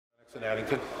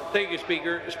Thank you,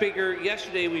 Speaker. Speaker,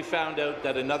 yesterday we found out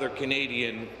that another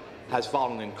Canadian has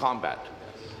fallen in combat.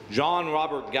 John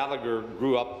Robert Gallagher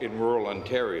grew up in rural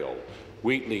Ontario,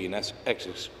 Wheatley in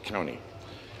Essex County.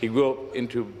 He grew up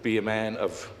into be a man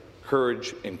of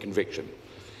courage and conviction.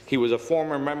 He was a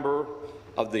former member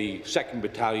of the 2nd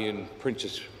Battalion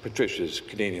Princess Patricia's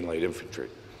Canadian Light Infantry.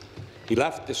 He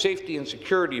left the safety and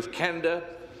security of Canada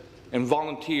and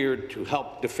volunteered to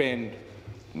help defend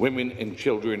women and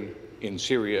children in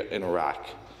Syria and Iraq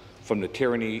from the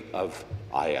tyranny of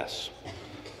IS.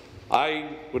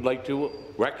 I would like to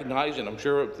recognize, and I'm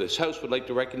sure this House would like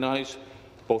to recognize,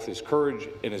 both his courage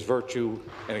and his virtue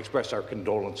and express our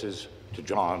condolences to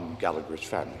John Gallagher's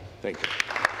family. Thank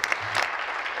you.